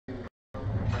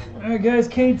Alright guys,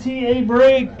 KTA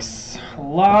breaks.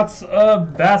 Lots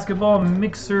of basketball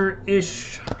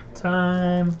mixer-ish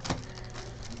time.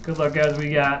 Good luck guys, we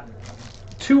got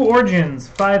 2 Origins,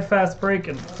 5 fast break,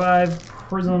 and 5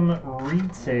 Prism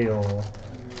retail.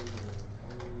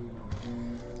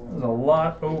 There's a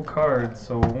lot of cards,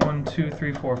 so 1, 2,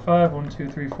 3, 4, 5, 1, 2,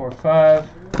 3, 4, 5,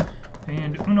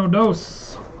 and uno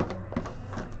dos.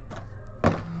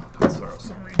 Let's throw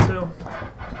some retail.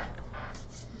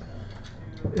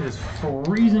 It is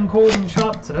freezing cold in the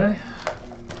shop today.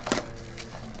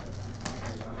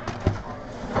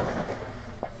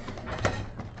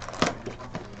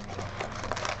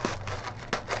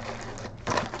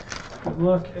 Good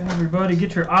luck, everybody.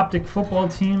 Get your Optic football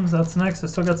teams. That's next. I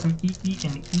still got some EE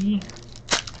and E.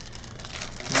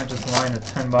 Might just line a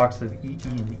 10 box of EE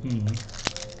and E.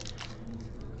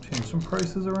 Change some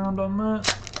prices around on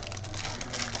that.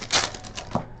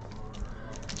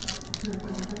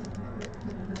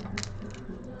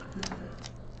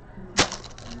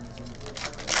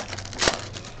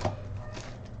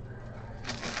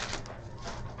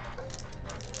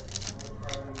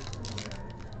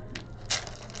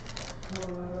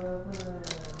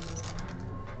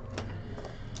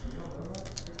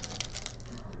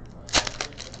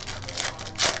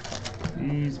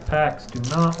 These packs do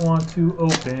not want to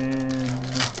open.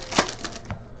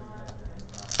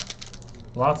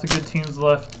 Lots of good teams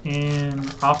left in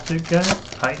Optic, guys.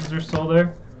 Titans are still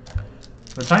there.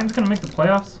 Are the Titans going to make the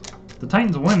playoffs? The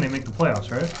Titans win, they make the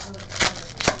playoffs, right?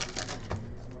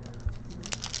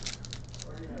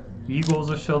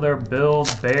 Eagles are still there.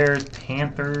 Bills, Bears,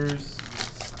 Panthers,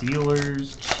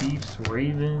 Steelers, Chiefs,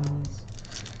 Ravens,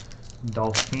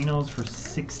 Dolphinos for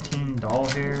 16 doll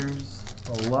hairs.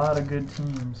 A lot of good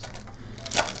teams.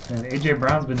 And AJ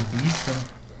Brown's been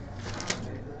decent.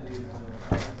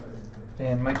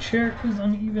 And my chair is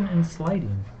uneven and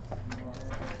sliding.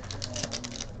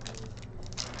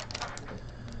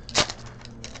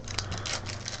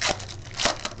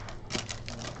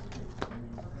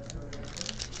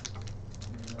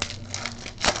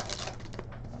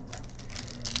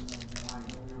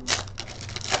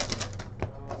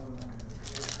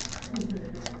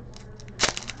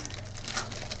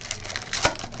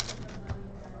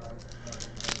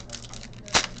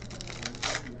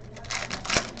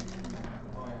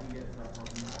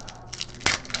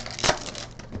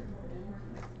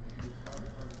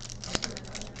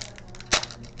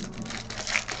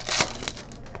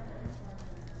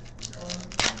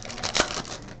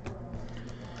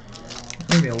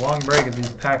 Maybe a long break if these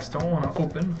packs don't want to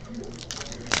open.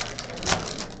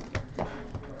 I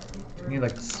need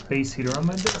like a space heater on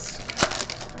my desk.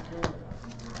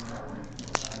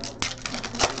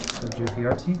 So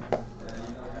JPRT.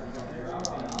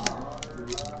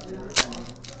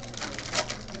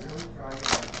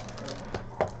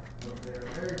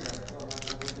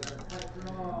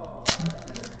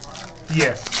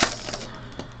 Yes.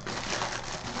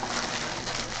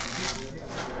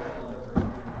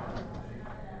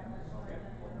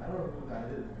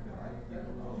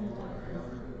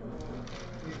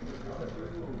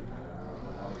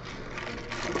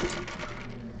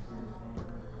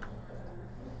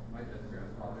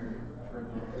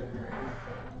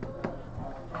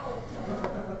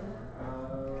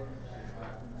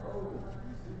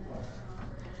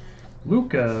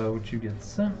 Luca, what you get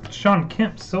sent? Sean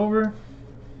Kemp, silver.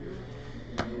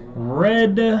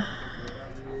 Red.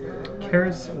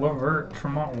 Karis LeVert,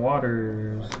 Tremont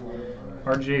Waters.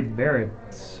 RJ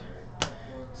Barrett.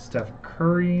 Steph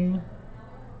Curry.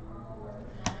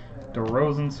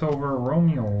 DeRozan, silver.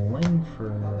 Romeo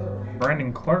Langford.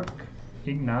 Brandon Clark.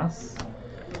 Ignas.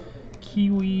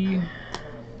 Kiwi.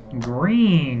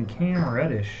 Green. Cam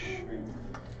Reddish.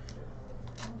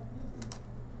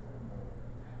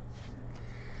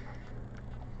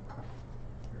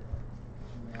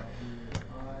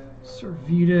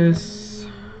 Servetus,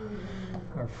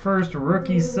 our first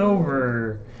rookie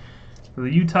silver for the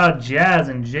Utah Jazz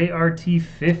and JRT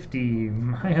 50,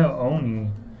 Maya Oni.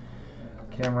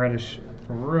 Cam Reddish,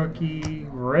 rookie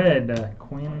red,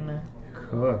 Quinn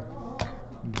Cook,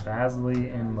 Basley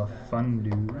and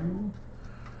Mafundu.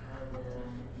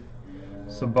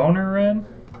 Saboner red,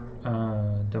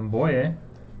 Demboye,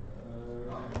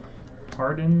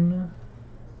 Harden.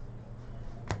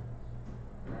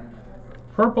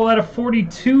 Purple out of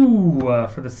 42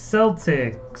 for the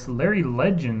Celtics. Larry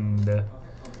Legend.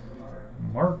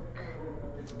 Mark.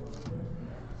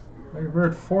 Larry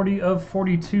Bird, 40 of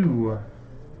 42.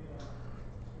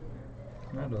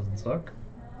 That doesn't suck.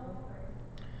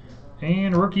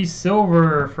 And rookie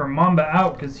silver for Mamba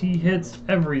out because he hits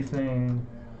everything.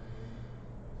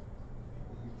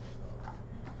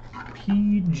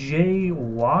 PJ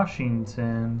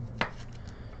Washington.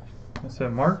 What's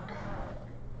that, Mark?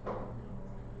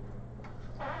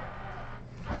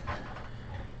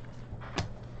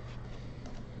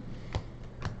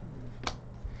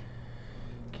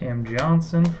 Cam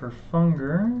Johnson for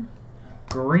Funger.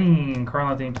 Green,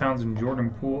 Karl-Anthony Towns and Jordan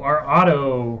Poole. Our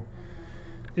auto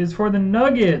is for the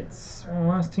Nuggets.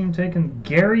 Last team taken,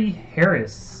 Gary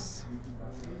Harris.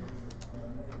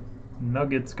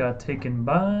 Nuggets got taken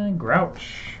by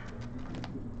Grouch.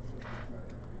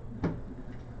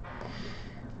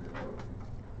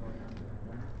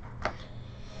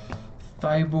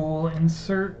 Thibault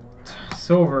insert.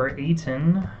 Silver,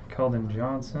 Ayton, Keldon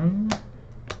Johnson.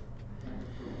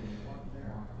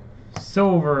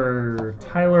 Silver,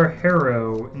 Tyler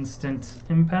Harrow, instant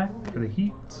impact for the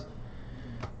Heat.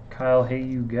 Kyle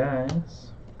Hayu,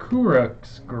 guys.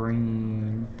 Kurux,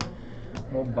 green.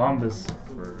 Well, Bombas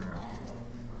for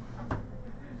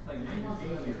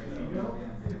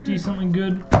decently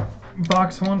good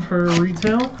box one for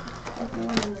retail. There's no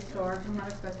one in the store. I'm not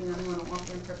expecting anyone to walk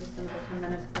in for just another 10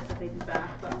 minutes. They said they'd be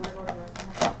back, but I'm going to go to the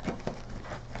restaurant.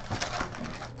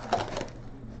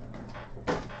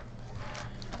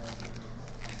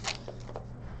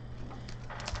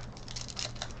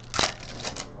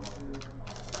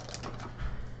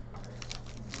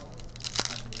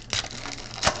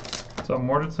 What's up,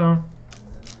 Mortitone?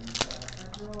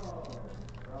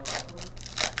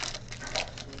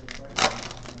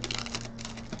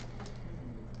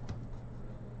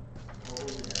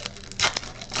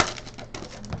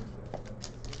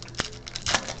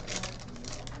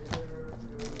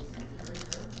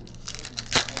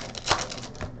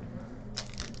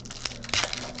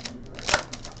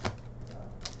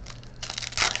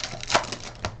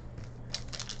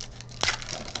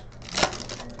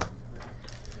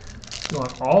 You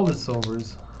want all the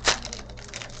silvers.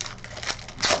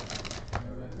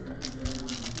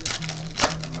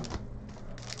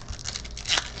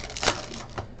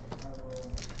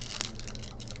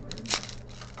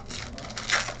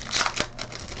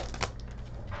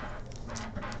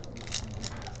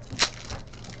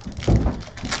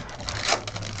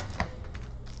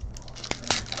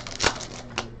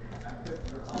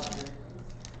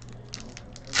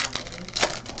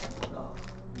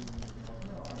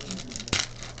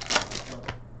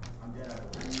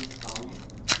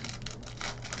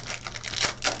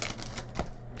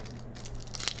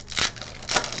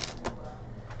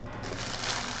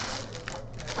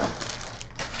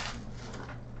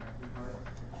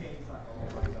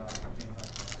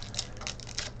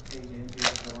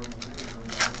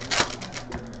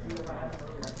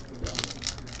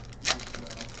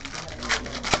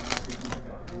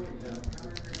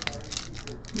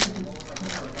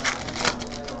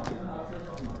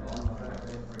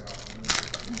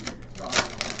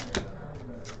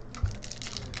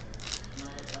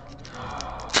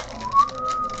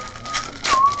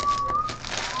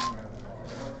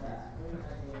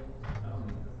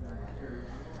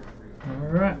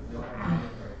 Alright.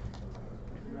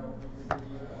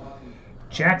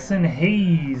 Jackson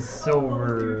Hayes,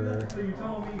 silver. So you're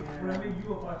telling me when I made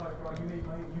you a 5-5 frog, you made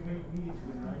me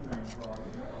into a 9-9 frog.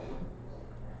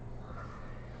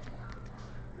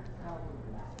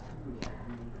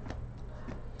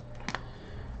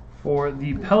 For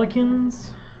the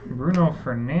Pelicans, Bruno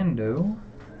Fernando.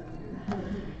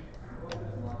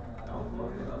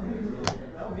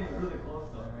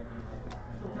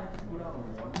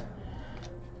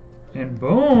 And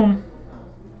boom,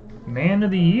 man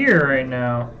of the year right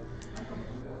now.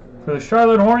 For the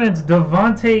Charlotte Hornets,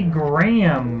 Devontae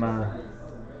Graham.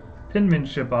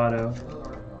 Penmanship auto.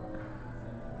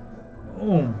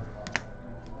 Boom.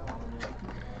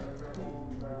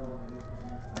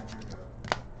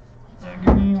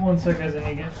 Give me 1 sec, guys. I need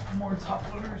to get more top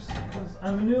loaders because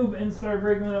I'm a noob and start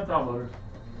breaking up top loaders.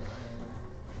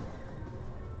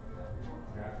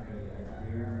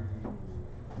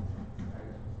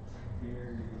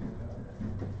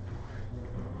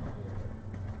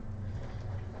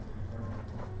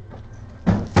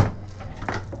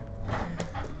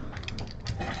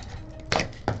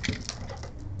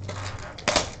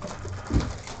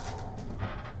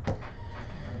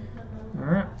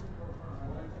 Alright.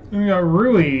 We got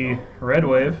Rui, Red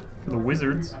Wave for the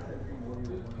Wizards.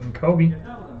 And Kobe.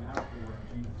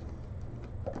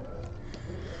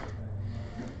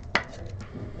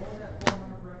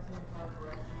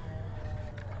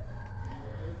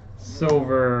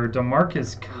 Silver,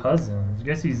 DeMarcus Cousins. You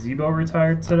guys see Zebo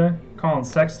retired today? Colin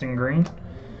Sexton green.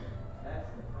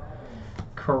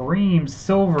 Kareem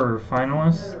Silver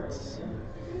finalists.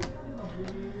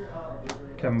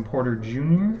 Kevin Porter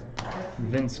Jr.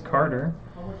 Vince Carter.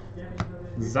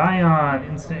 Zion,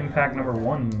 Instant Impact number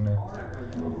 1.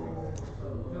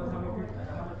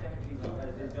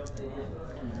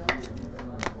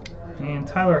 And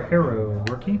Tyler Herro,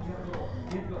 rookie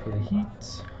for the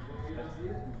Heat.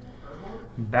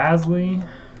 Basley,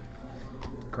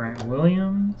 Grant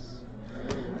Williams,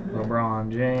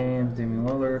 LeBron James, Damian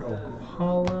Lillard,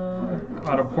 Okpala,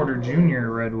 Otto Porter Jr.,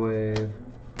 Red Wave,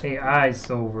 AI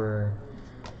Silver,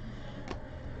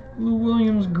 Lou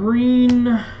Williams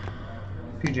Green,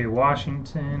 PJ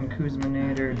Washington,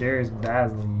 Kuzmanator, Darius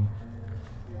Basley.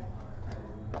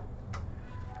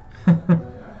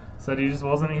 Said he just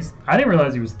wasn't. I didn't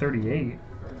realize he was 38.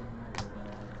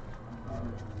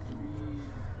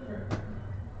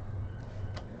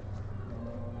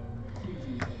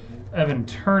 Evan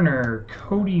Turner,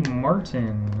 Cody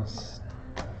Martin,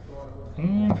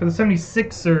 and for the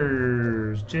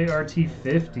 76ers, JRT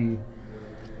 50,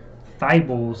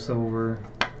 Thibault Silver.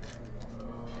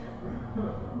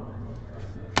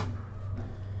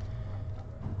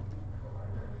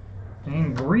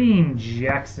 And green,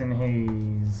 Jackson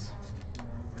Hayes.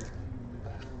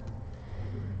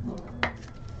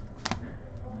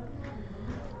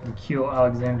 Nikhil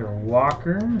Alexander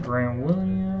Walker, Grant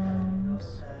Williams,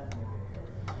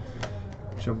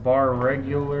 Jabbar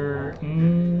Regular,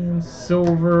 and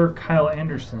silver, Kyle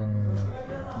Anderson.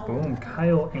 Boom,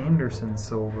 Kyle Anderson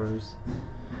silvers.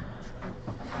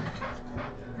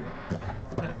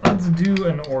 Let's do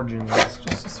an Origins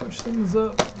just to switch things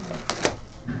up.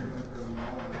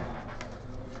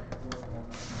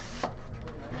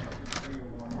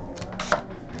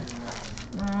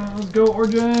 Let's go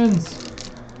Origins!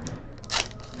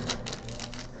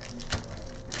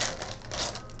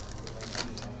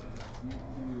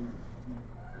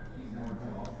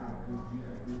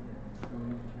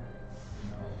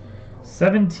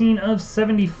 $17 of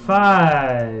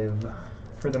 $75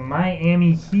 for the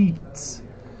Miami Heat.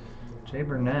 Jay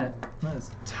Burnett.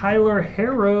 That's Tyler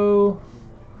Herro.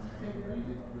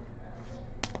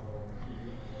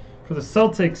 For the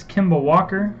Celtics, Kemba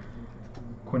Walker.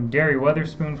 Quindary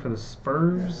Weatherspoon for the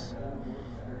Spurs.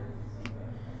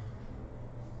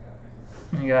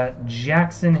 You got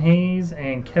Jackson Hayes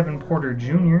and Kevin Porter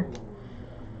Jr.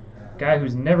 Guy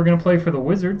who's never going to play for the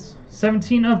Wizards.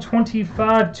 17 of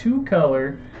 25,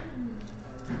 2-color.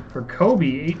 For Kobe,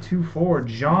 824,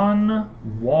 John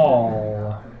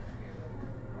Wall.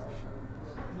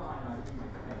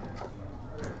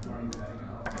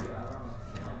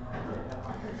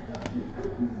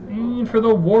 And for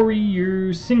the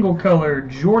Warriors, single color,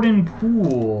 Jordan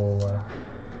Poole.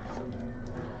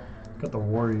 Got the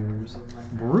Warriors.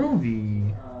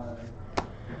 Groovy.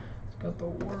 Got the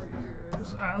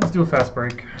Warriors. Let's do a fast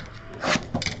break.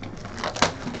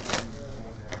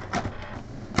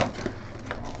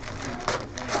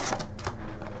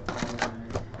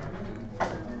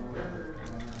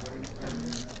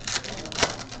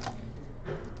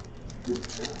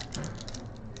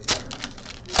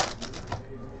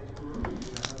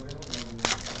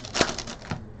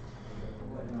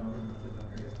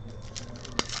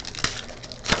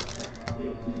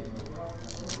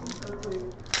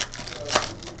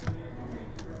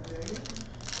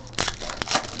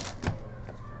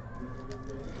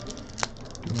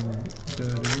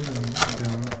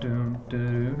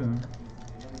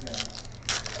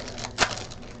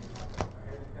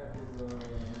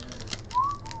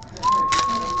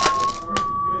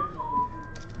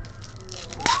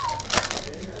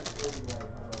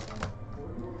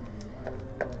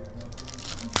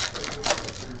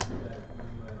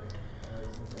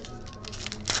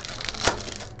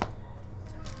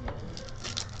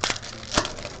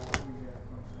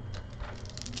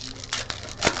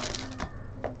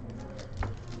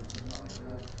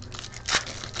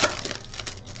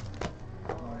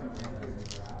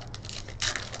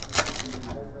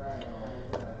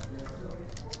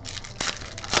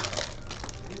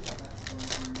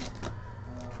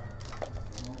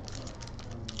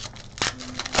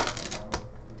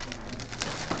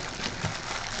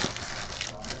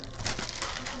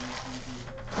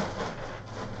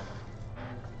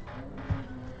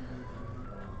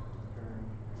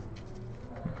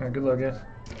 Good luck, guys.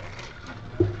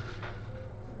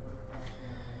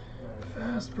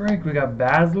 Fast break. We got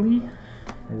Basley,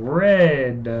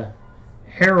 red,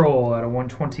 Harrell at a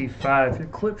 125. Your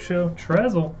clip show,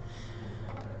 Trezel.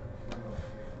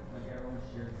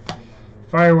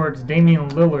 Fireworks, Damian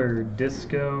Lillard,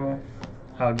 Disco,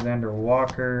 Alexander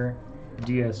Walker,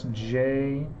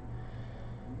 DSJ.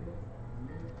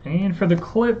 And for the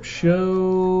clip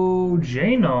show,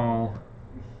 J-Null.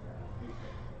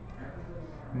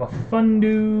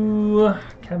 Mafundu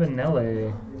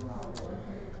Cabanelli.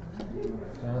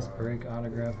 Fast break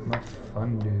autograph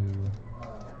Mafundu.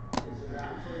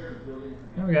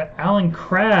 Now we got Alan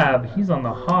Crabb. He's on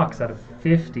the Hawks out of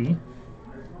 50.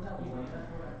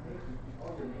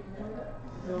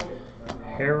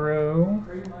 Harrow.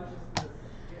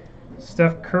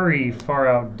 Steph Curry, far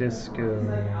out disco.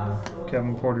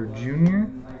 Kevin Porter Jr.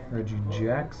 Reggie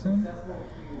Jackson.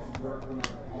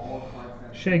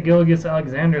 Shea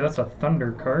Gilgeous-Alexander, that's a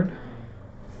Thunder card.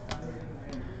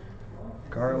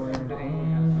 Garland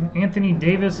and Anthony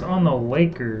Davis on the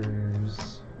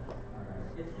Lakers.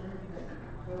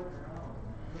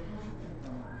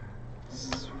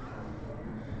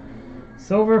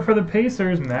 Silver for the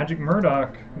Pacers, Magic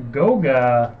Murdoch.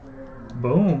 Goga.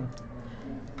 Boom.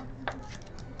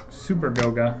 Super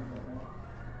Goga.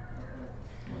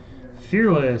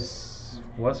 Fearless.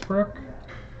 Westbrook.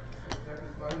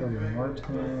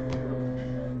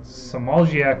 Martin.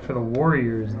 Samaljiak for the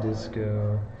Warriors,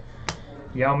 disco.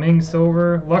 Yao Ming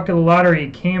silver. Luck of the lottery,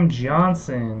 Cam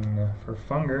Johnson for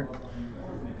Funger.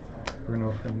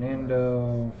 Bruno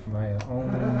Fernando. Maya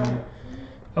Omi.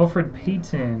 Alfred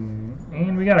Payton.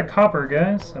 And we got a copper,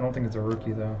 guys. I don't think it's a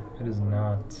rookie, though. It is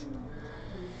not.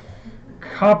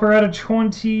 Copper out of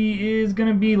 20 is going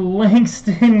to be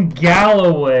Langston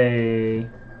Galloway.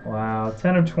 Wow,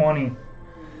 10 of 20.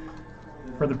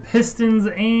 For the Pistons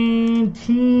and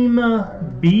Team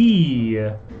B.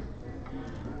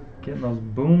 Getting those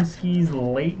Boomskis,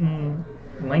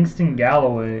 Langston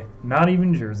Galloway. Not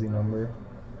even jersey number.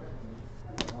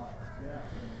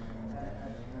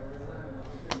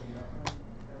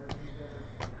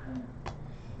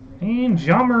 And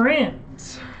John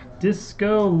Morant.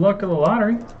 Disco Luck of the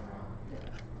Lottery.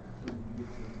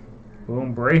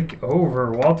 Boom, break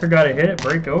over. Walter got a hit.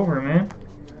 Break over, man.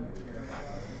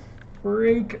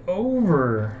 Break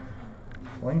over.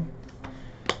 Flink.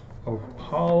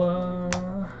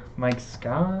 Opala. Mike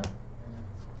Scott.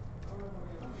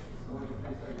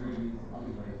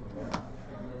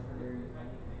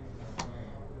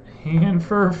 And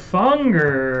for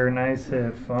Funger. Nice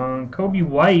hit, Fung. Kobe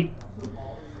White.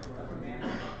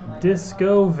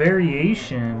 Disco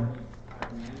variation.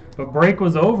 But break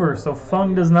was over, so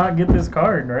Fung does not get this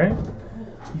card, right?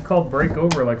 You called break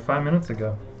over like 5 minutes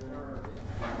ago.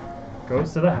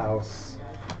 Goes to the house.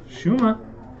 Shuma.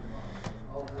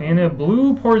 And a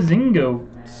blue Porzingis.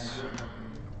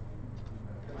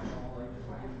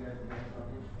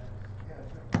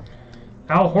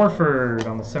 Al Horford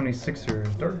on the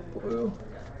 76ers. Dark blue.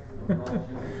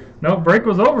 No, break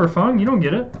was over, Fung. You don't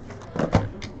get it.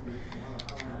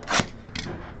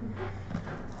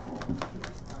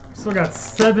 Still got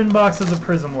 7 boxes of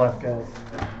Prizm left, guys.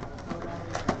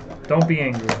 Don't be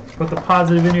angry. Put the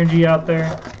positive energy out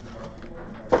there.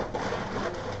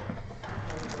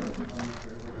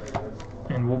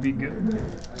 And we'll be good.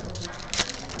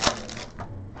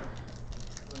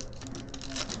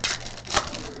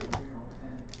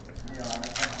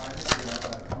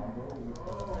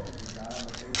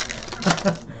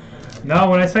 No,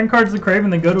 when I send cards to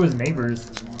Craven, they go to his neighbors.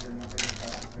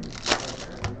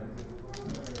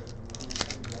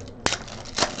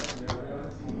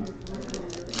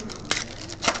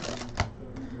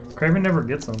 Craven never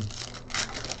gets them.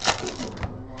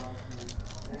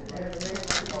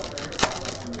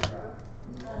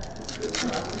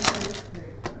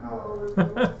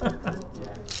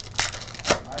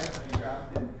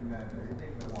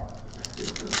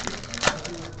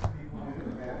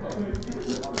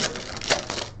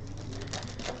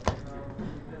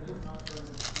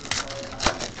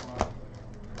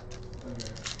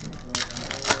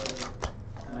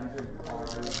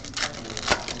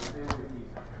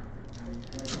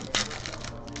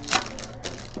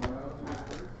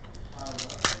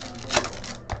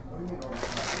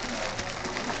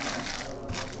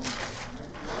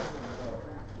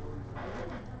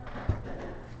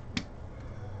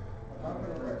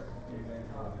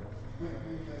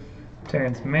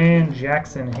 Terrence Mann,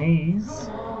 Jackson Hayes,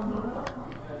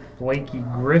 Blakey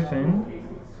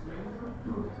Griffin,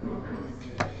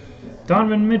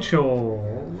 Donovan Mitchell,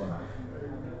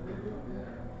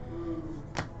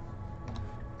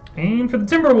 and for the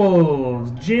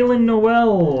Timberwolves, Jalen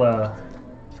Noel.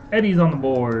 Eddie's on the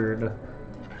board.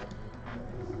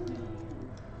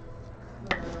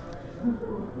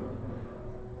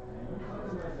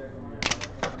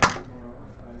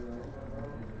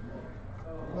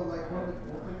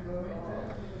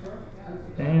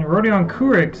 And Rodion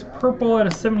Kuric's purple out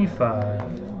of 75.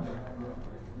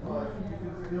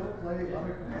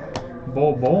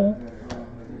 Bol.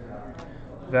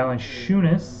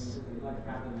 Valanciunas.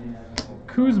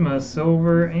 Kuzma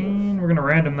silver, and we're going to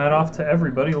random that off to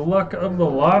everybody. Luck of the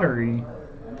lottery.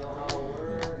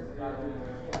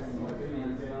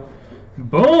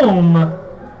 Boom!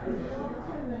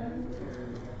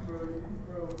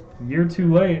 Year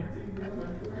too late.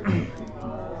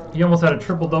 He almost had a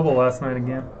triple-double last night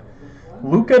again.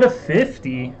 Luka to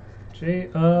 50.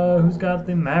 Who's got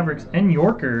the Mavericks? And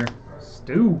Yorker.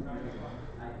 Stu.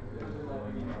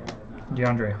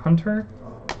 DeAndre Hunter.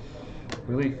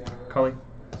 Willie Cully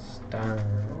Stein.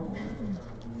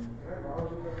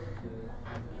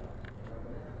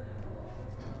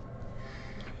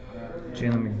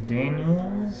 Jalen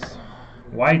McDaniels.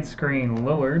 Widescreen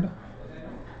Lillard.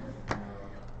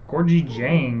 Gorgie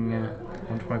Jang.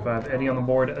 125. Eddie on the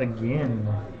board again.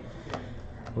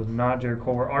 With not Jared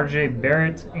Culver. RJ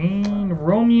Barrett and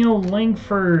Romeo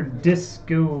Langford.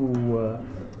 Disco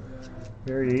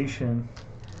variation.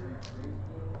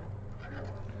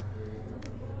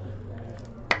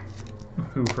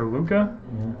 Who for Luka?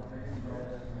 Yeah.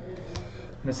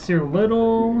 Nasir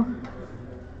Little.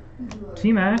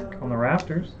 T-Mac on the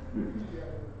Raptors.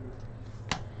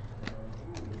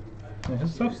 Yeah,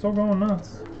 his stuff's still going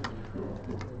nuts.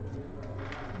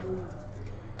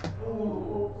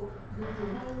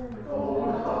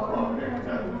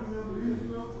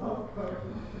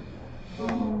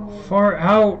 Far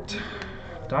out.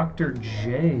 Dr.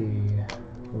 J.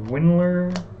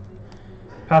 Windler.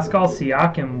 Pascal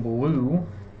Siakam blue.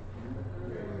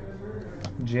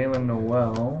 Jalen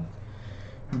Noel.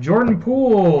 Jordan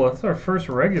Poole. That's our first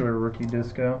regular rookie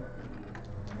disco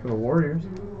for the Warriors.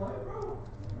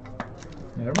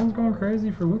 Yeah, everyone's going crazy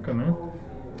for Luka, man.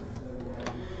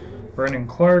 Brandon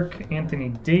Clark,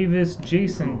 Anthony Davis,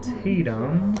 Jason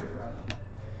Tatum.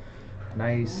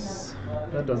 Nice.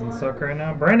 That doesn't suck right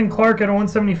now. Brandon Clark at a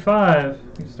 175.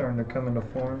 He's starting to come into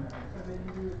form.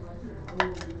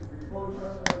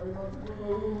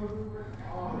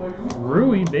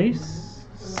 Rui base.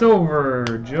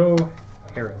 Silver, Joe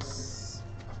Harris.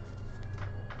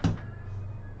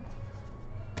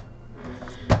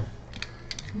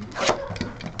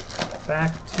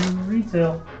 Back to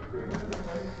retail.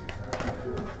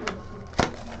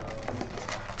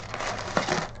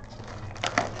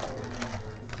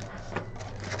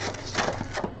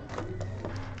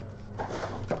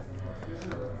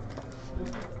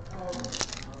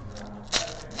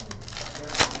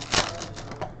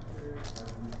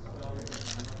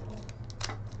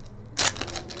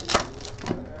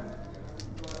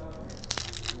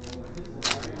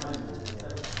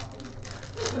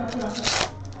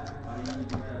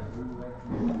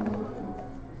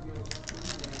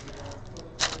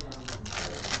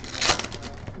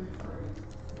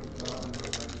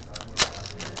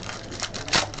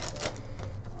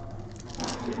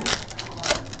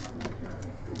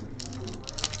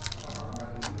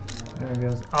 There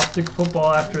goes Optic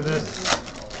Football after this.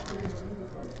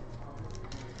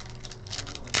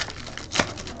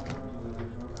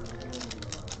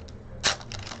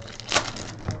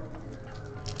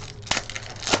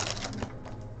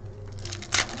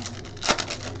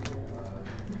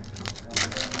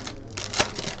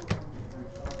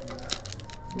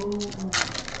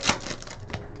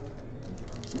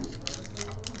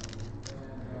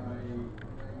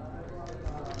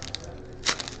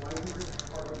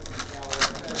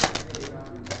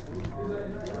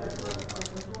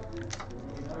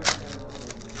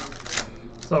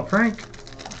 What's up, Frank?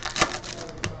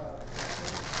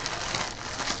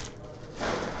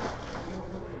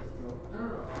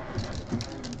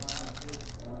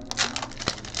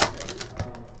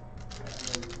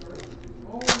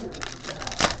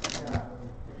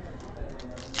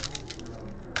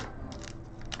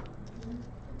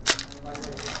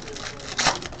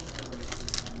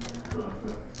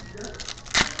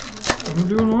 I'm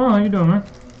doing well. How you doing, man?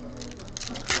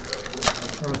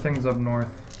 Everything's up north.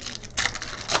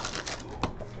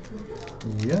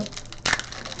 Yep.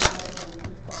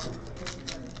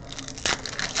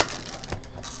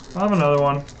 I'll have another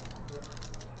one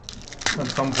at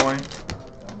some point.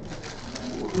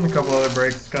 And a couple other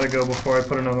breaks. Gotta go before I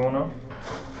put another one up.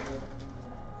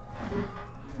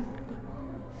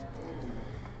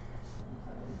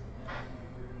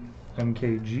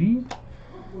 MKG.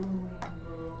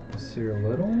 Nasir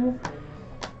Little.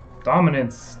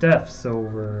 Dominant Steph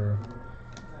Silver.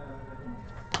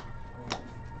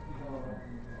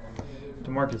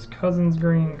 DeMarcus Cousins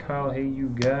green. Kyle Hey You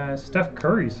Guys. Steph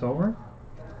Curry Silver.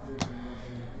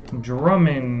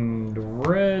 Drummond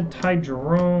red. Ty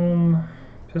Jerome.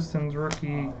 Pistons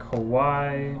rookie.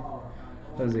 Kawhi.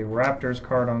 That is a Raptors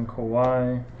card on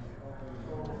Kawhi.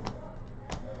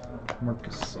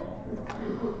 Marcus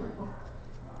Gasol.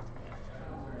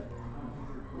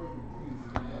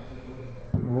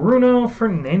 Bruno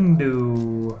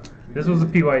Fernando. This was a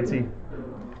PYT.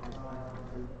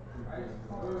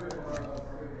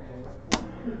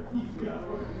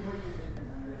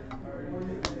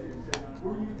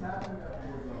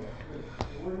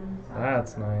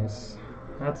 That's nice.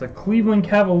 That's a Cleveland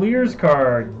Cavaliers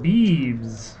card.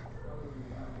 Beebs.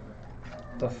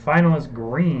 The finalist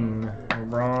green.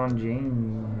 LeBron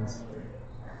James.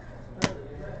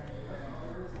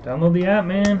 Download the app,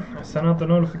 man. I sent out the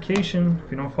notification.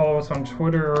 If you don't follow us on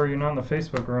Twitter or you're not in the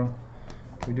Facebook room,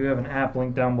 we do have an app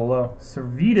linked down below.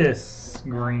 Servetus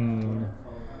green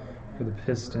for the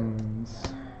Pistons.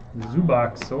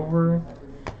 Zubac silver.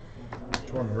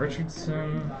 Jordan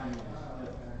Richardson.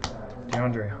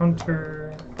 DeAndre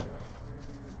Hunter.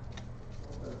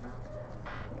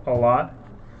 A lot.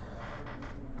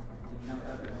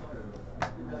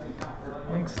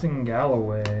 Langston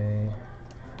Galloway.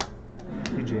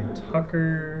 PJ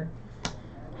Tucker.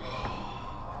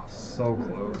 So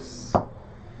close.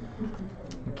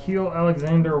 Nikhil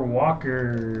Alexander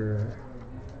Walker.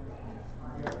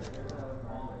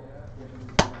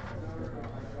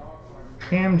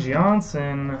 Cam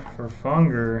Johnson for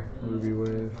Funger. Ruby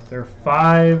Wave. They're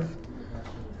 5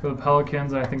 for the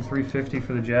Pelicans, and I think 350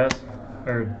 for the Jazz.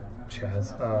 Or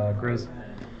Jazz. Grizz.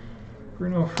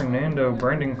 Bruno Fernando.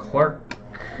 Brandon Clark.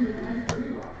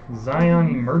 Zion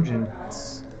Emergent.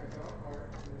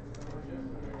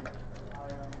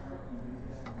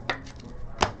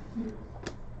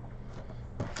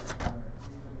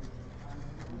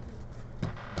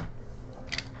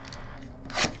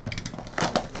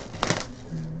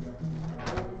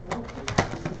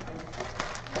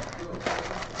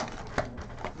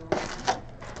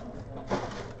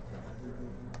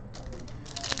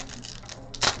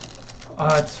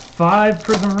 It's 5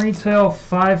 Prism Retail,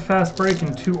 5 Fast Break,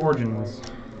 and 2 Origins.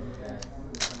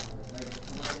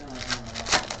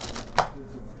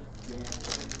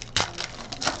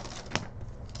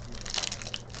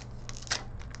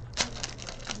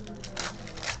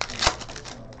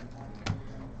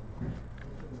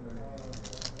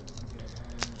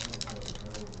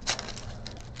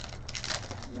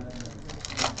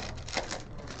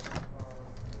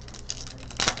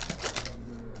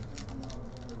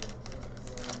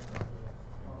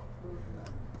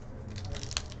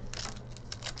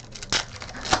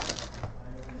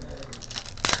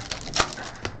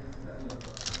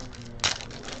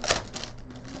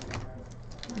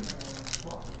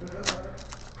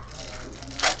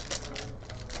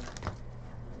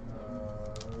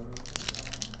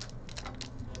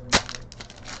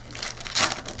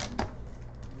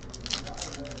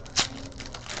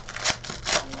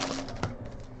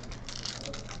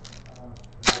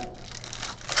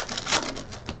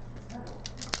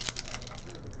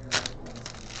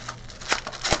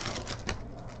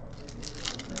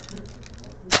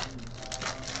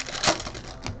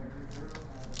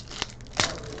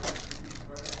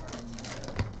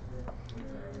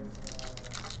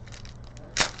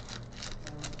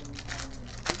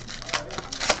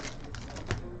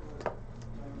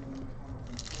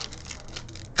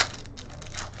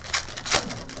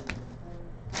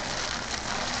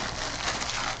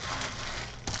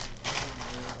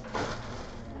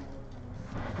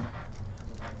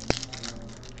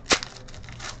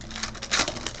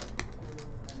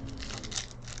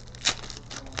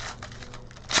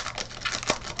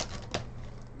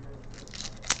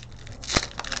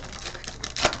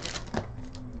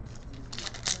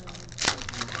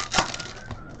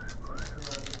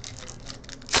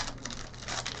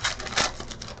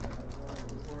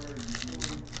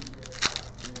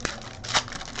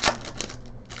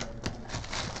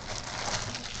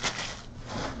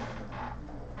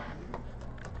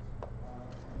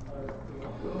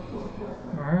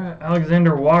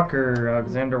 Alexander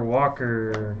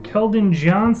Walker. Keldon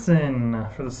Johnson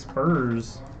for the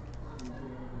Spurs.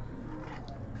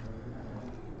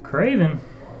 Craven.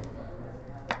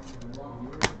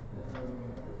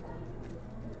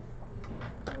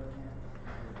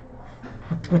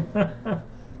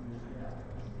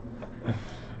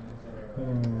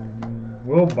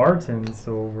 Will Barton,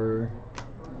 silver.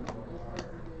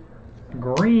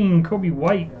 Green, Kobe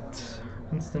White.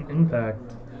 Instant impact.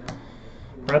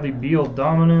 Bradley Beal,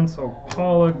 dominance.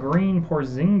 Opala, green,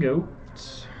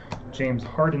 Porzingis. James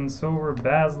Harden, silver.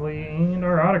 Basley, and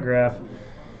our autograph.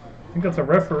 I think that's a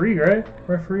referee, right?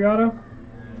 Referee auto?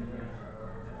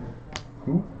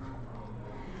 Who?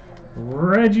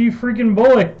 Reggie freaking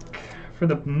Bullock for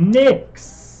the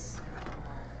Knicks.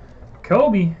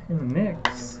 Kobe in the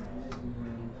Knicks.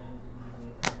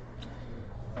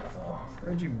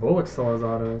 Reggie Bullock still has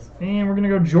autos. And we're going to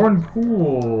go Jordan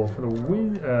Poole for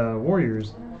the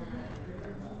Warriors.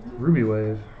 Ruby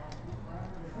Wave.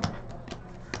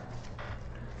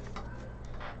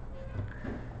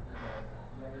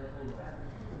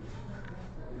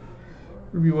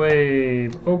 Ruby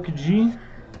Wave, Okaji,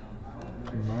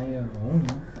 Maya Oni,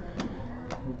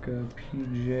 Oka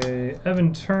PJ,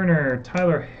 Evan Turner,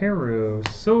 Tyler Harrow,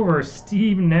 Silver,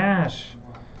 Steve Nash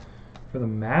for the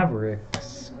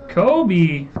Mavericks,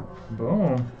 Kobe,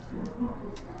 boom,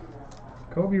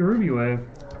 Kobe Ruby Wave.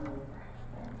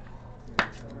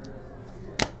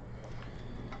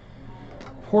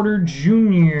 Porter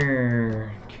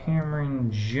Jr.,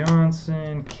 Cameron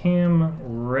Johnson, Cam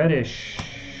Reddish,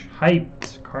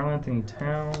 Hyped, Karl Anthony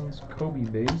Towns, Kobe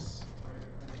base.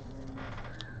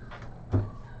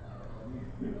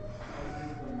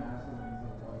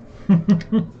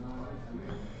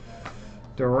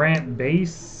 Durant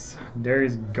base,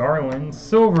 Darius Garland,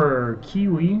 Silver,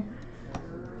 Kiwi.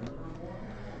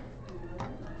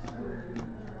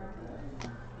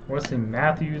 Wesley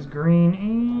Matthews, green,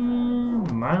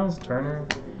 and Miles Turner.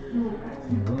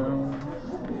 Bruno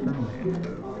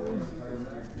Fernando.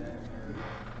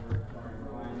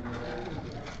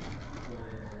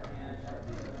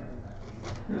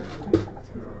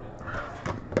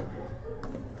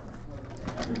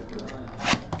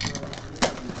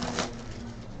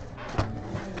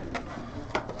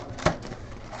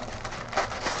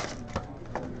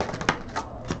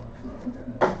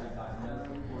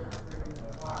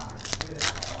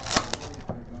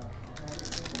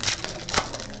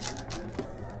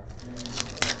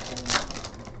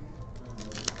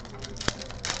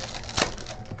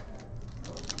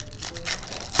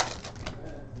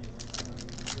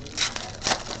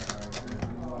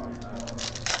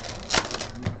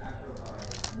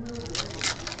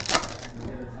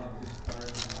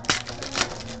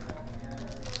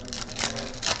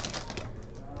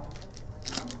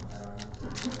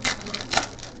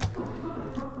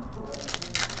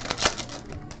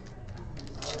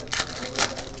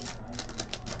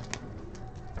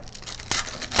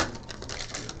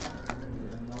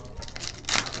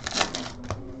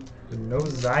 No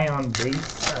Zion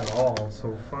base at all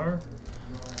so far.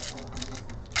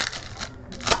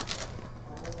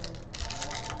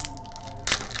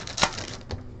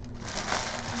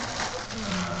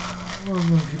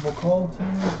 When people call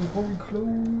teams before we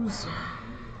close.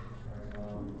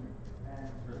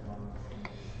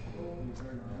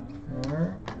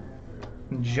 Alright.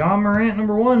 John Morant,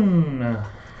 number 1.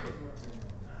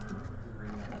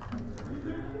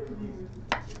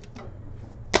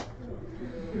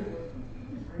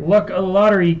 Luck of the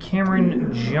Lottery,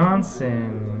 Cameron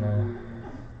Johnson,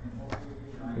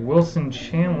 Wilson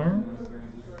Chandler,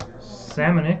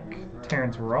 Samanic,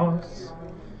 Terrence Ross,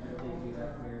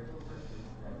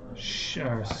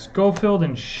 Schofield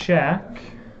and Shaq,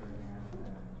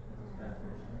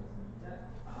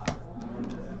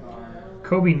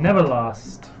 Kobe Never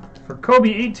Lost. For Kobe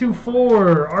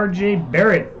 824, RJ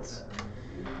Barrett,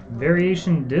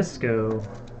 Variation Disco.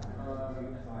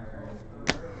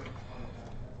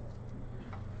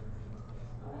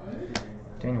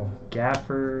 Daniel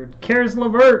Gafford, Karis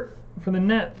LeVert for the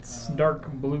Nets, dark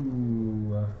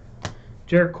blue.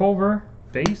 Jarrett Culver,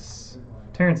 base.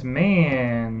 Terrence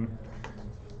Mann,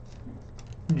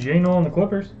 J-Noel and the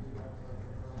Clippers.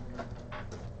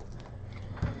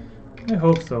 I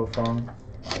hope so, Fung.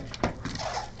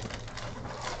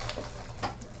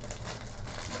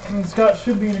 And Scott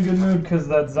should be in a good mood because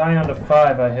that Zion to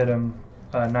 5 I hit him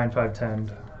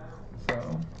 9-5-10.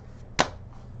 So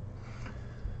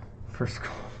first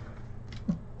goal.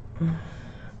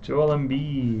 Joel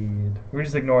Embiid. We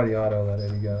just ignore the auto that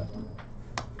Eddie got.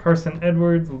 Carson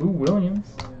Edwards, Lou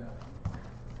Williams.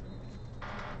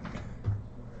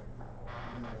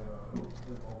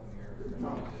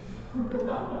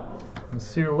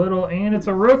 Nasir Little, and it's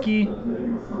a rookie.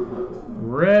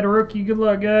 Red rookie. Good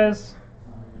luck, guys.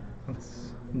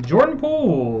 That's Jordan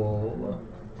Poole.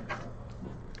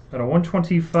 Got a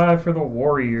 125 for the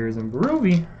Warriors and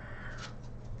Groovy.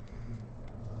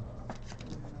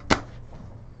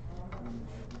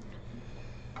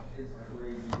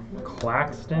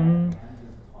 Claxton,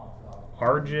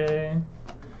 RJ,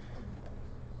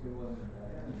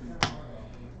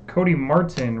 Cody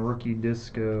Martin, rookie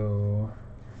disco,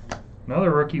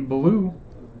 another rookie blue.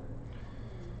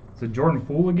 Is it Jordan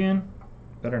Poole again?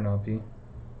 Better not be.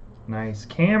 Nice.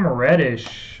 Cam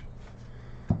Reddish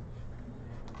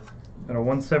at a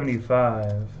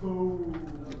 175.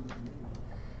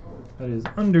 That is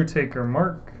Undertaker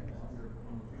Mark.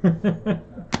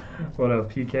 What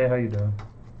up, PK? How you doing?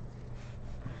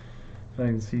 I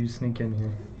can see you sneak in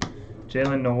here.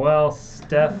 Jalen Noel,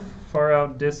 Steph, Far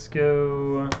Out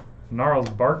Disco, Gnarls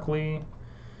Barkley,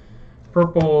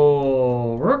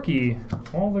 purple rookie.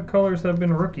 All the colors have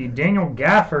been rookie. Daniel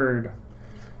Gafford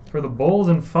for the Bulls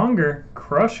and Funger,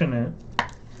 crushing it.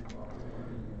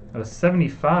 Out of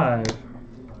 75.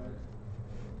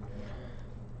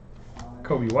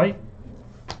 Kobe White.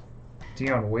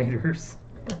 Dion Waiters.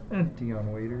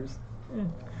 Dion Waiters.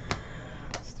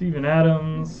 Steven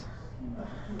Adams.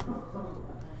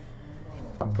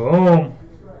 Boom.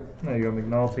 There you go,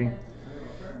 McNulty.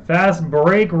 Fast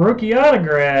break rookie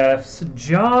autographs.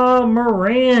 Ja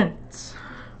Morant.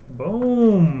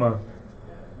 Boom.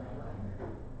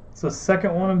 It's the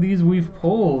second one of these we've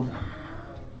pulled.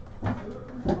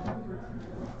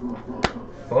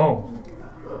 Boom.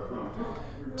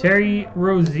 Terry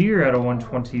Rozier out of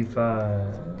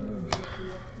 125.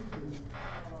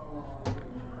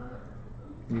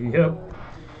 Yep.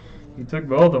 He took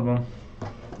both of them.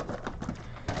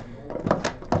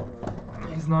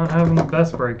 He's not having the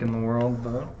best break in the world,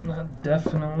 but that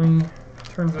definitely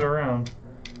turns it around.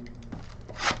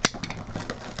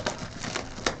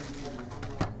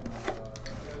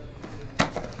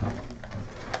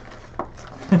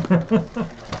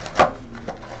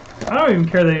 I don't even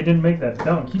care that he didn't make that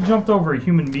dunk. He jumped over a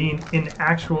human being in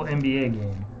actual NBA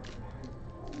game.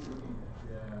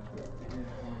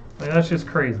 Like, that's just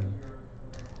crazy.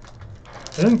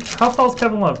 And how tall is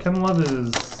Kevin Love? Kevin Love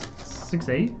is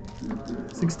 6'8"?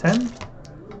 6'10"?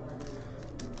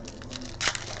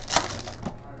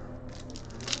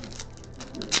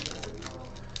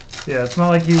 Yeah, it's not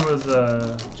like he was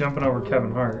jumping over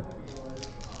Kevin Hart.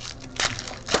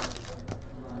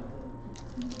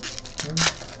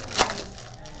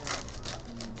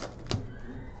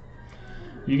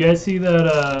 You guys see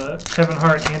that Kevin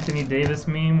Hart Anthony Davis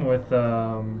meme with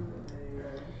the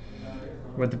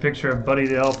picture of Buddy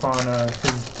the Elf on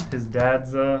his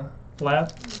dad's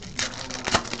lap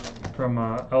from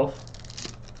Elf?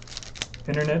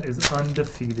 Internet is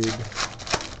undefeated.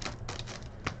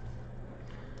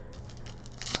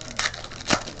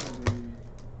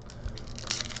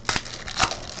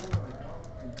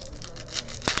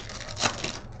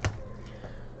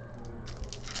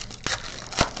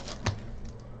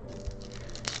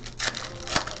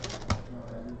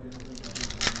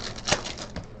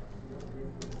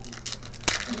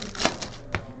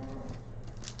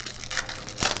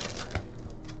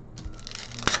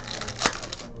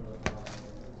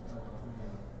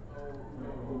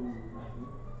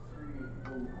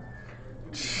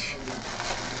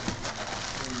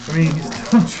 I mean, you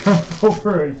still jump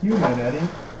over a human, Eddie.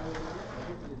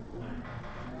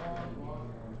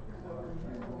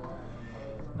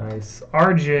 Nice.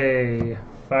 RJ,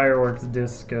 Fireworks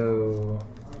Disco.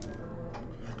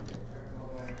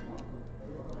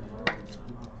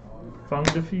 Fung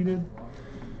defeated?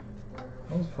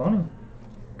 That was funny.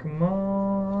 Come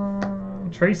on.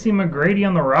 Tracy McGrady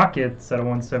on the Rockets at a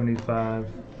 175.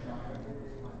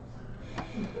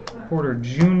 Porter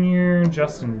Jr.,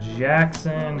 Justin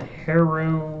Jackson,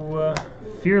 Harrow,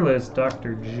 Fearless,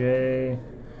 Dr. J.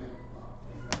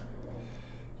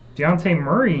 Deontay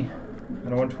Murray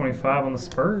at a 125 on the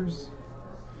Spurs.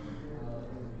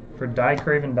 For Die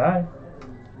Craven Die.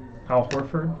 Al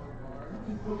Horford.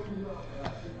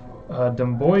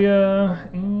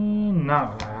 Demboya,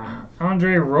 nah.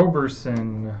 Andre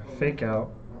Roberson, fake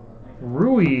out.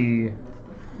 Rui,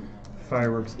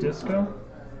 Fireworks Disco.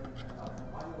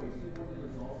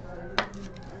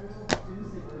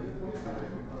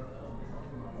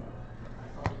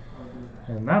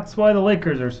 And that's why the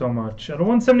Lakers are so much. At a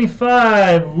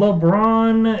 175,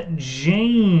 LeBron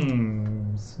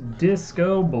James,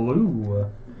 Disco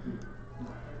Blue.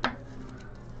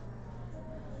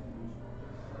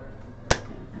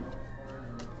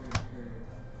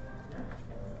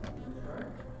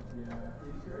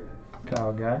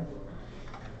 Kyle guy.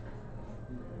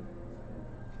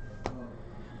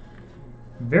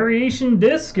 Variation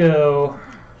Disco,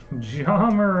 Ja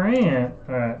Morant.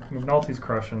 Alright, McNulty's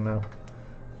crushing now.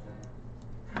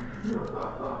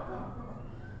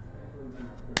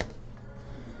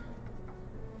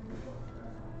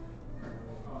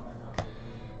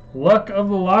 Luck of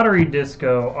the Lottery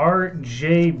Disco,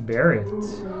 R.J. Barrett.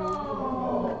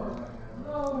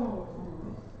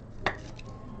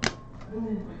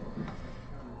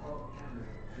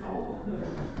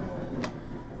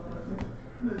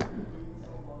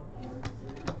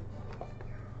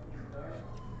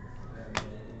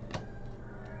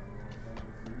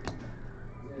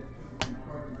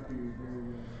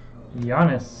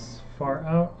 Giannis, far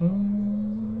out.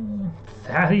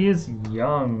 Thaddeus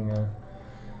Young.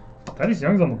 Thaddeus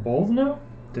Young's on the Bulls now?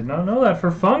 Did not know that.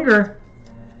 For Funger.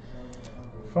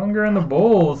 Funger and the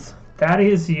Bulls.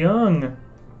 Thaddeus Young.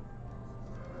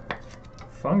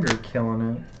 Funger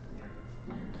killing it.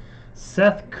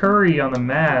 Seth Curry on the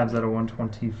Mavs at a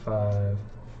 125.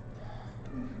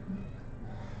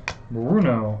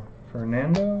 Bruno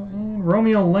Fernando and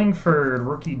Romeo Langford,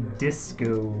 rookie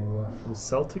disco for the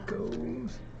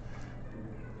Celticos.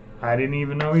 I didn't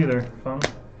even know either. Fun.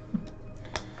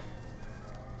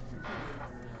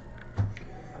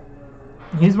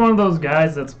 He's one of those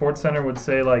guys that SportsCenter would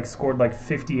say like scored like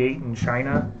 58 in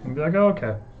China. And be like, oh,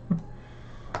 okay.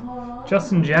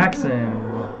 Justin Jackson,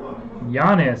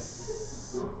 Giannis.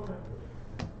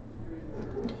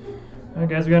 Alright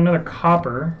guys, we got another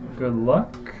copper. Good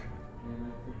luck.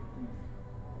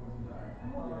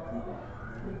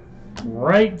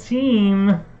 Right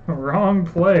team, wrong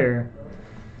player.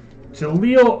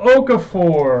 Jahlil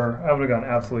Okafor. I would have gone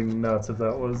absolutely nuts if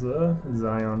that was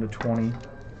Zion to 20.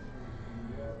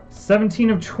 17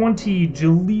 of 20,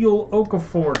 Jahlil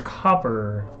Okafor,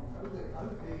 copper.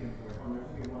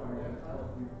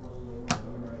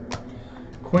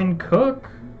 Quinn Cook,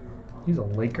 he's a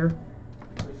Laker.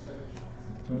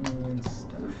 And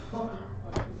stuff.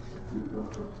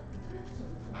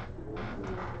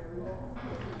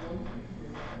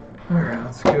 Alright,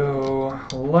 let's go.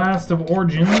 Last of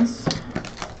Origins.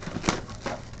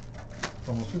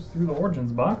 Almost just through the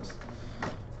Origins box.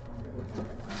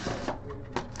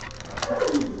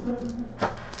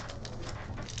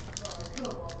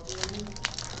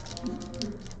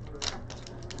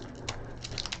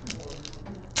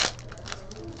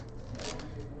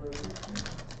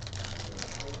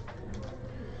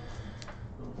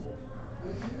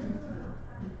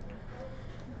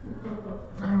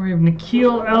 We have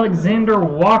Nickeil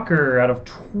Alexander-Walker out of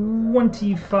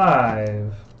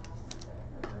 25.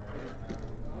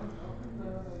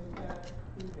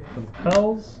 For the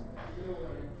Pels.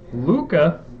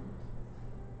 Luka.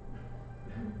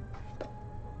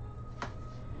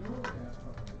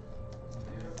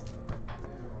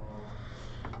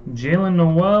 Jalen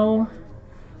Noel.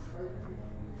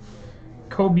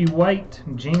 Kobe White.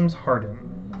 James Harden.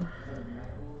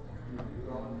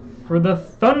 For the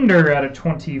Thunder out of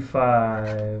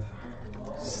 25,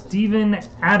 Steven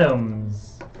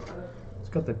Adams. It's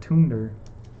got the Tunder.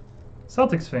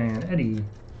 Celtics fan, Eddie.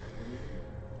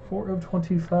 4 of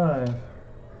 25.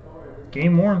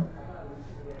 Game 1.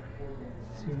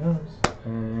 See who knows.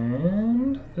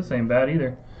 And this ain't bad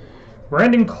either.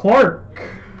 Brandon Clark.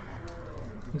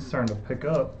 He's starting to pick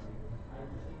up.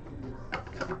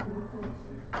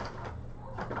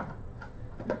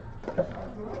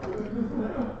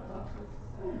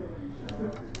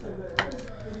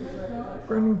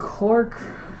 Brandon Clark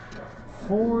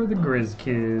for the Grizz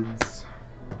Kids.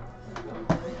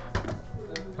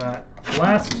 Alright,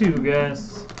 last two,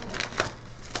 guys.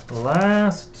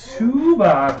 Last two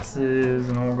boxes,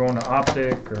 and then we're going to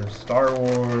Optic or Star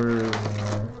Wars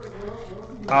or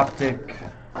Optic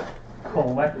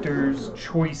Collector's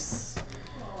Choice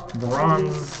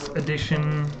Bronze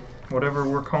Edition, whatever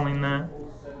we're calling that.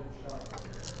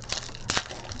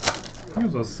 That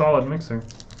was a solid mixer.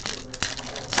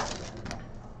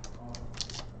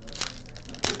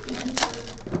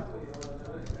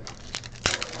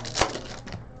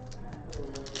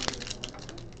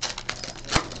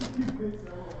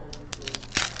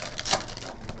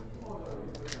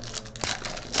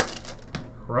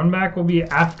 Run back will be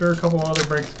after a couple other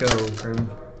breaks go,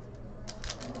 Prim.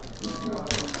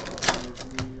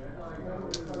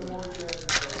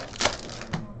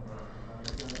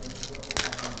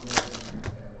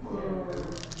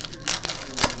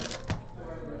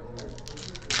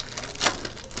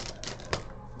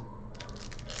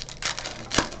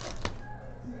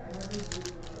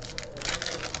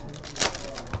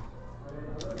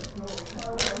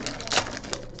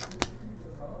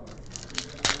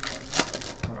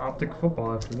 Optic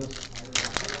football after this.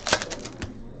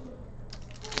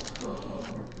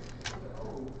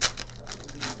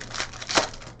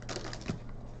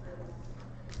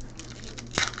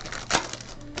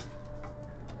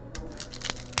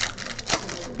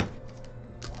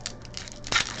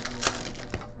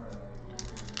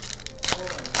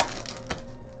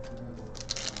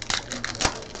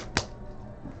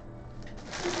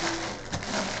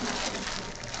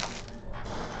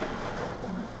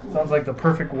 Sounds like the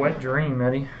perfect wet dream,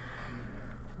 Eddie.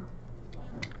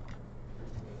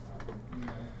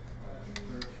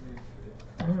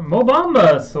 Mo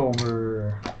Bamba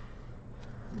silver.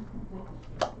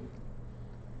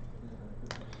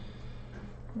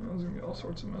 Those are gonna be all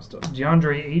sorts of messed up.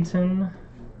 DeAndre Ayton.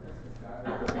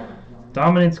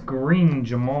 Dominance green,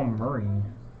 Jamal Murray.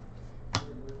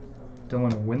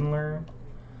 Dylan Windler.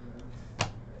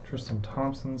 Tristan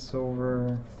Thompson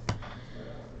silver.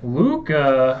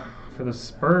 Luka for the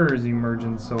Spurs,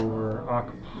 Emergence silver.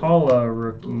 Akpala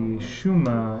rookie.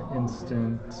 Shuma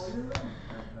instant.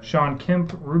 Sean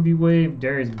Kemp, Ruby Wave,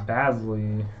 Darius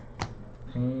Basley.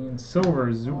 And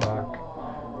silver, Zubac.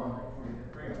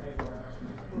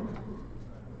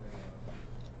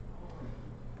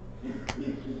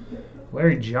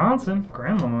 Larry Johnson,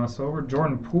 Grandmama silver.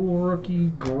 Jordan Poole rookie,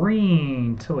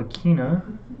 green, Tilakina.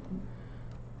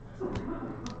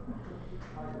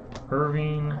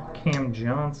 Irving, Cam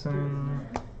Johnson,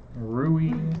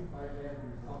 Rui.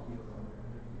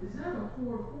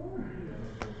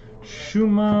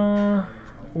 Shuma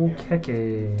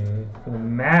Okeke for the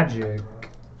Magic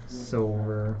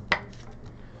silver.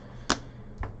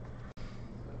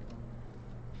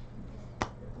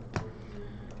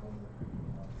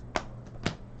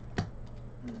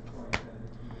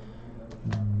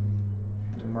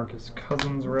 DeMarcus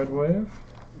Cousins red wave.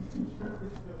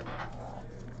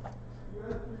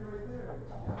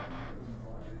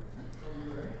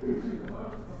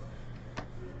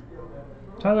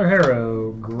 Tyler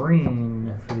Harrow,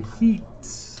 green for the Heat.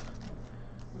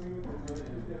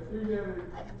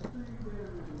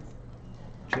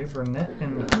 Jay Burnett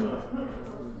in the Heat.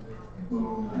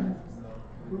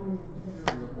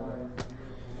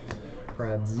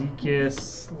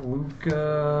 Brazikis,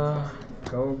 Luka,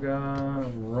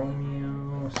 Goga,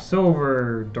 Romeo,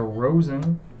 silver,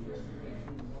 DeRozan.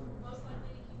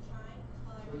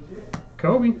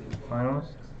 Kobe,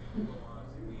 finalist.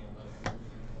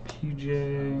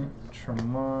 PJ,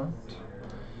 Tremont.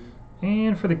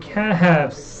 And for the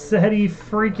Cavs, Seti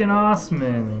freaking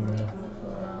Osman.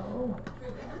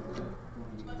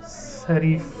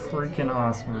 Seti freaking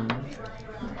Osman.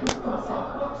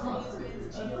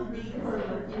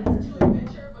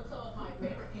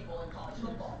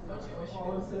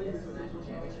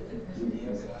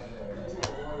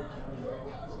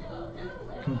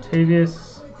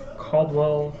 Contavious,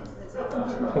 Caldwell,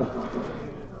 Pope.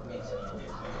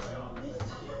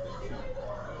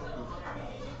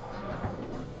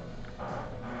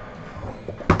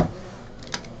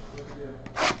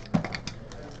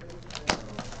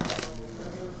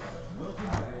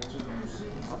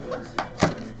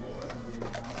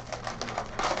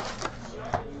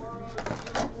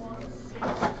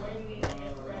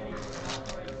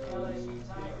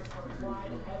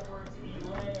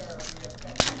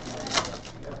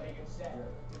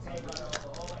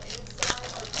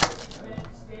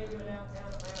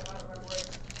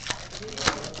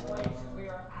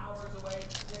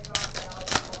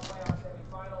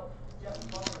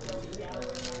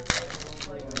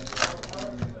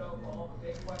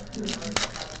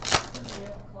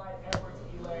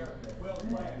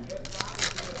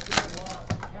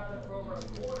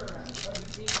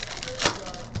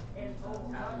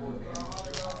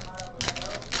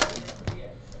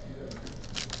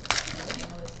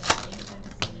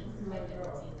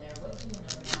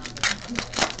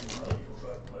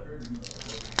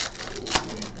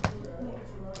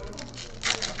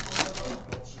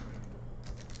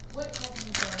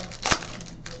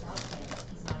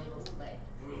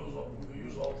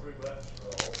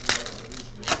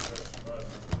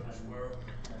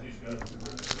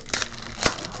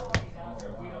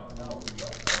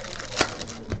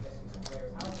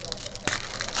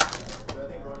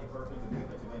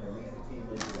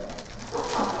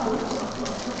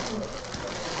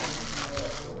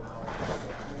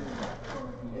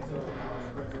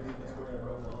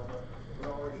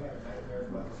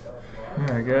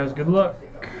 Alright guys, good luck.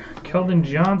 Keldon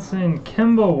Johnson,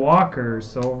 Kemba Walker,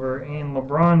 silver, and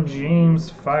LeBron James,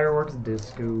 Fireworks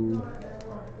Disco.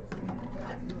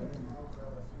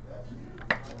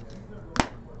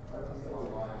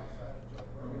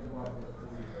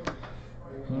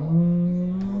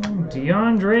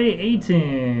 DeAndre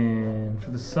Ayton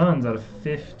for the Suns out of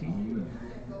 50.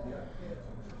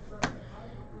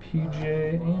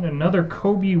 PJ, and another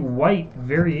Kobe White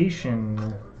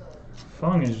variation.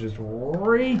 Fung is just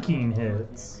raking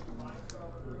hits.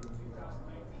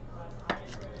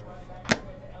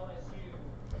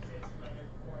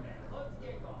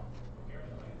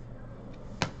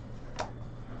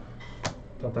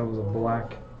 Thought that was a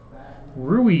black.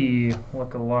 Rui,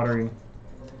 like a lottery.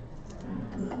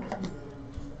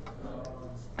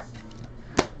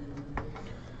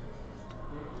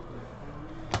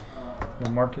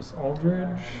 Marcus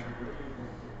Aldridge.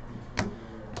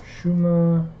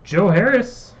 Shuma. Joe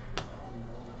Harris.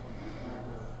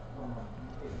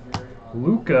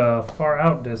 Luka, far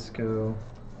out disco.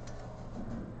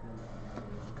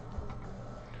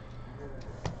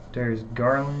 Darius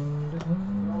Garland.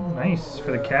 Nice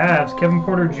for the Cavs. Kevin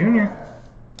Porter Jr.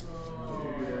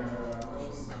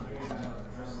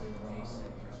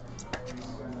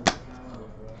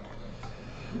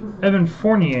 Evan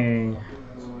Fournier.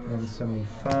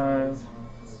 175.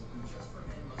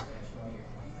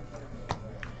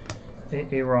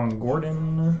 Aaron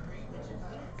Gordon.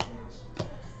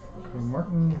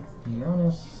 Martin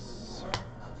Jonas.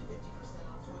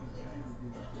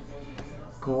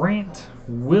 Grant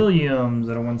Williams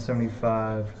at a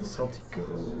 175.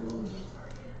 Celticos.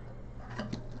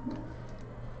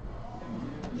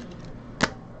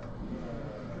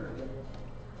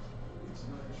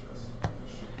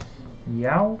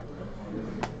 Yao.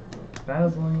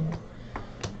 Basley.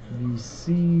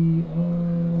 VC.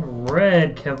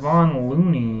 Red. Kevon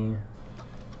Looney.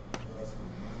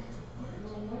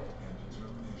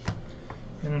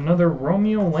 And another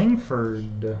Romeo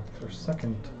Langford for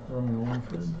second. Romeo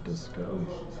Langford disco.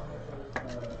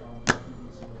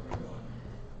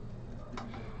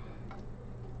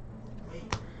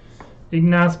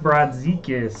 Ignas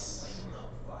Brazdeikis.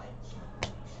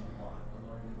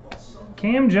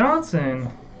 Cam Johnson.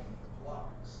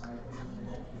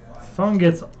 Phone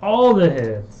gets all the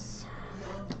hits.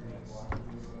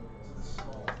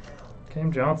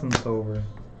 Cam Johnson's over.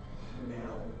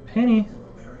 Penny.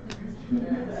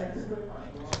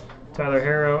 Tyler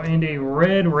Harrow and a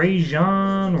red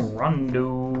Rajon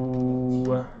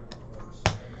Rondo.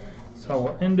 So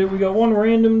we'll end it. We got one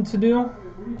random to do.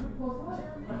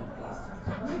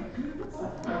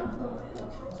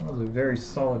 That was a very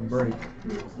solid break.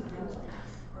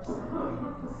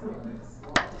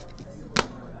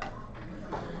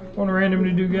 One random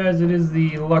to do, guys. It is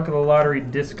the Luck of the Lottery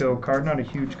Disco card. Not a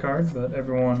huge card, but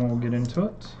everyone will get into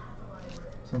it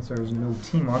since there's no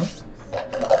team on it.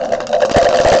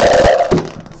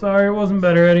 Sorry, it wasn't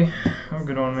better, Eddie. Have a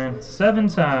good one, man. 7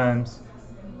 times.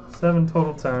 7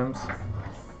 total times.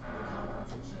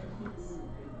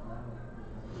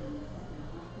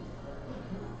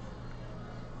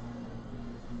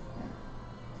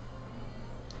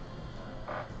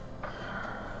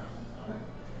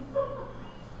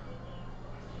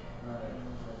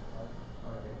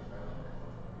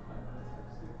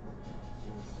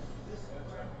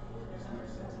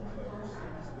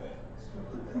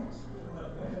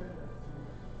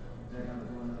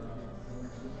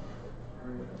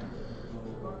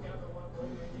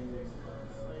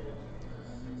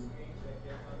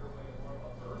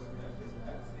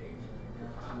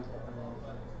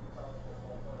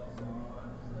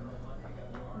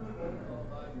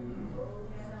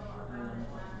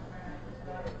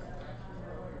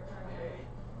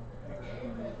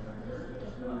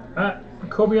 Alright,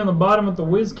 Kobe on the bottom with the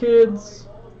Whiz Kids.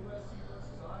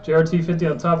 JRT 50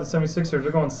 on top of the 76ers.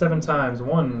 They're going 7 times.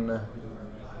 1,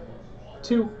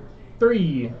 2,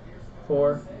 3,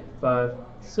 4, 5,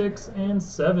 6, and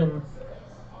 7.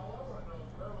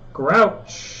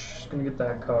 Grouch. Gonna get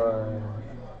that card.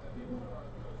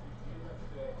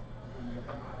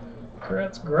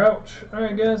 Congrats, Grouch.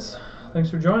 Alright, guys. Thanks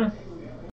for joining.